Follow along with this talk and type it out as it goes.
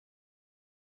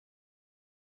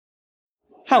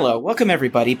Hello, welcome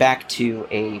everybody back to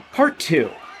a part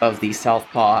two of the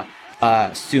Southpaw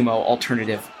Sumo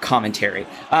alternative commentary.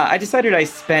 I decided I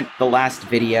spent the last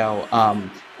video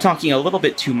talking a little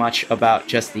bit too much about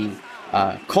just the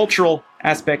cultural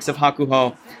aspects of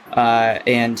Hakuho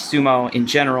and sumo in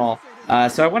general.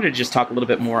 So I wanted to just talk a little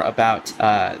bit more about,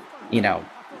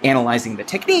 analyzing the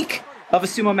technique of a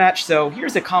sumo match. So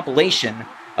here's a compilation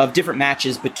of different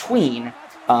matches between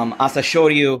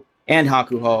Asashoryu and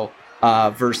Hakuho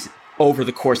over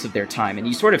the course of their time. And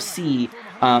you sort of see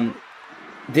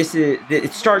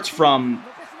it starts from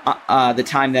the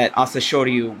time that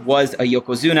Asashoryu was a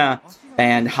Yokozuna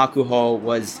and Hakuho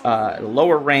was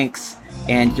lower ranks.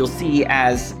 And you'll see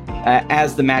as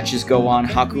the matches go on,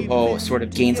 Hakuho sort of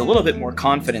gains a little bit more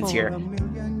confidence here.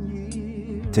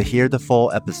 To hear the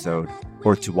full episode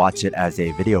or to watch it as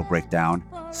a video breakdown,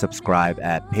 subscribe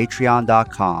at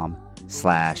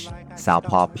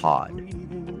patreon.com/southpawpod.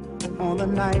 On the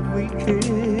night we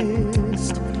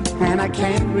kissed, and I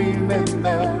can't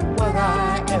remember what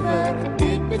I ever did.